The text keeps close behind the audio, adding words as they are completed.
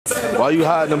Why you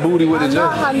hiding the booty with it, Jay? I'm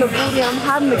not hiding the booty, I'm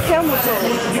hiding the camel toe.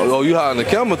 Oh, you hiding the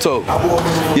camel toe?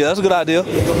 Yeah, that's a good idea.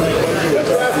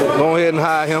 Go ahead and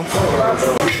hide him.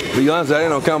 Be honest, that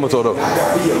ain't no camel toe though.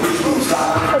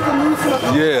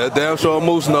 Yeah, damn sure a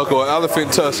moose knuckle or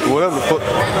elephant tusk, whatever the fuck.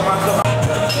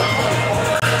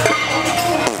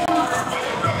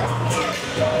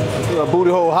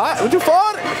 Booty hole hot? What you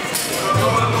farted?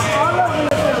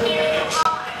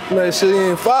 Man, shit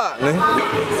ain't fart, man.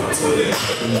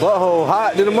 Butthole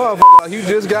hot to the motherfucker. Like you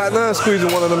just got done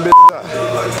squeezing one of them bitches out.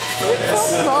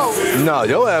 No,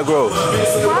 your ass gross.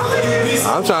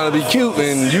 I'm trying to be cute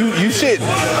and you shitting.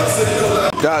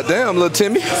 Goddamn, little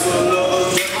Timmy.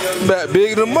 Back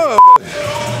big to the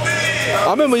motherfucker. I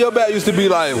remember your back used to be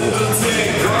like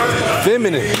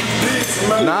feminine.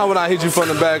 Now when I hit you from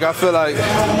the back, I feel like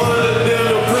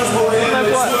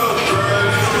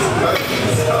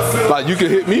like you can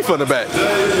hit me from the back.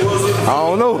 I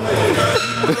don't know.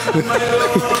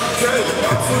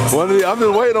 I'm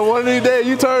just waiting on one of these days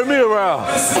you turn me around.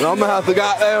 And I'm gonna have to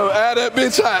goddamn add that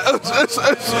bitch out.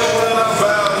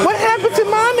 What happened to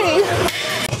mommy?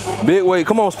 Big weight,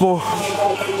 come on, Spoon.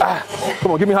 Ah,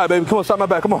 come on, give me high, baby. Come on, stop my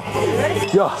back, come on.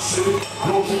 Yeah.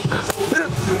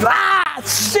 Ah,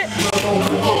 shit.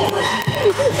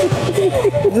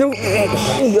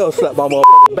 Yo, slap my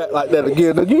motherfucking back like that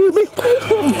again. You hear me?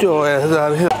 Get your ass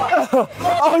out of here.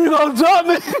 Oh, you gonna jump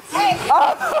me?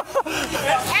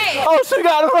 Oh, she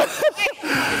got it.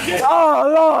 Oh,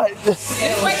 Lord.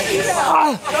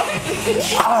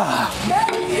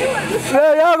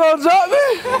 Yeah, y'all gonna jump me?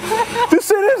 You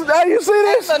see this? Hey, you see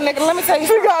this? So, nigga, let me tell you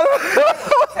something. She got it. Let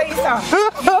me tell you something.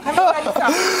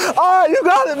 All right, you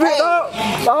got it, big dog.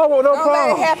 I don't want no problem. Don't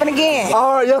let it happen again.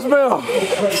 All right, yes, ma'am.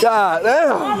 God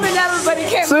damn.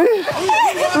 See?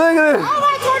 Look at this.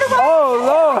 Oh,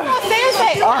 Lord.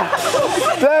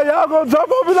 Damn, y'all gonna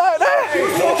jump on me like that?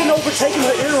 Walking over, taking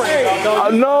her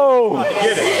earring. No.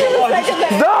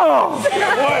 No.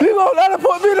 You gonna let her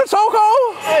put me in the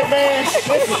chokehold? Hey, man.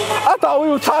 I thought we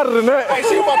were tighter than that. Hey,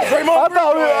 she about to break my I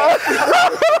thought we were.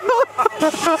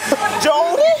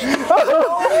 Jody?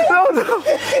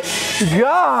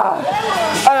 God.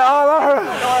 Hey, all I heard.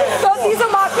 So these are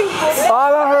my people.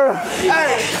 All I heard.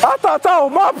 I thought that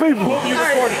was my people.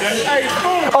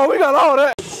 Oh, we got all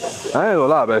that. I ain't gonna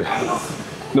lie, baby.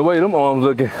 The way them arms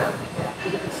looking.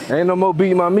 Ain't no more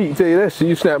beating my meat. Tell you that shit,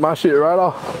 you snap my shit right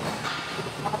off.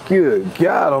 Good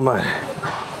God almighty.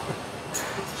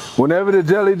 Whenever the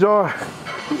jelly jar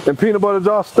and peanut butter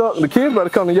jar stuck, the kids better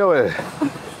come to your ass.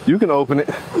 You can open it.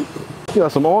 You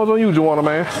got some arms on you, Juwanna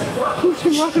Man.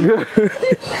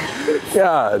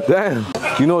 God damn.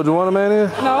 You know what Juwanna Man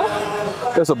is? No.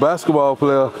 That's a basketball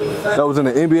player that was in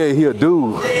the NBA. He a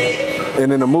dude.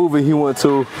 And in the movie, he went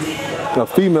to a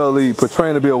female league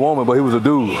portraying to be a woman, but he was a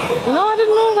dude. No, I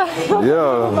didn't know that.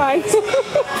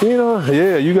 Yeah. You know,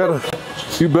 yeah, you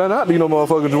better not be no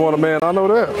motherfucking Juwanna Man. I know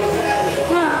that.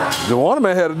 Juwanna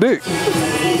Man had a dick.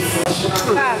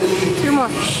 Two more.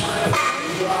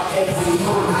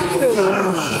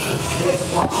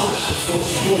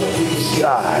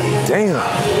 God damn.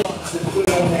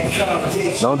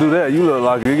 Don't do that. You look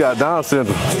like you got Down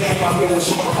syndrome.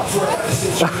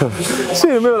 She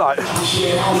in the middle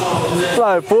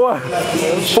like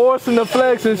forcing the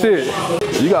flex and shit.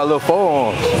 You got a little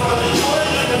forearm.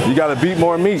 You got to beat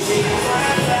more meat.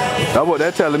 That's what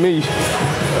they're telling me.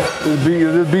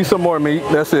 Just be some more meat.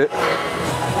 That's it.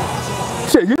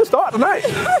 Shit, you can start tonight.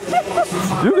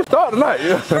 You can start tonight.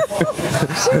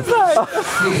 She's like.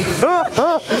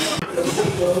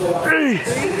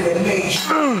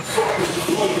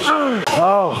 Oh,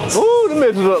 ooh, the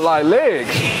bitches look like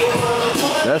legs.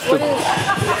 That's the.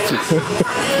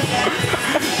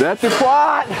 That's the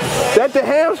quad. That's the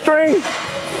hamstring.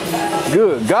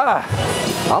 Good God.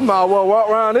 I might as well walk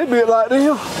around this bit like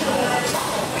this.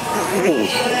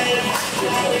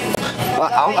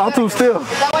 I'm too still.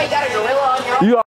 That way you got a gorilla on your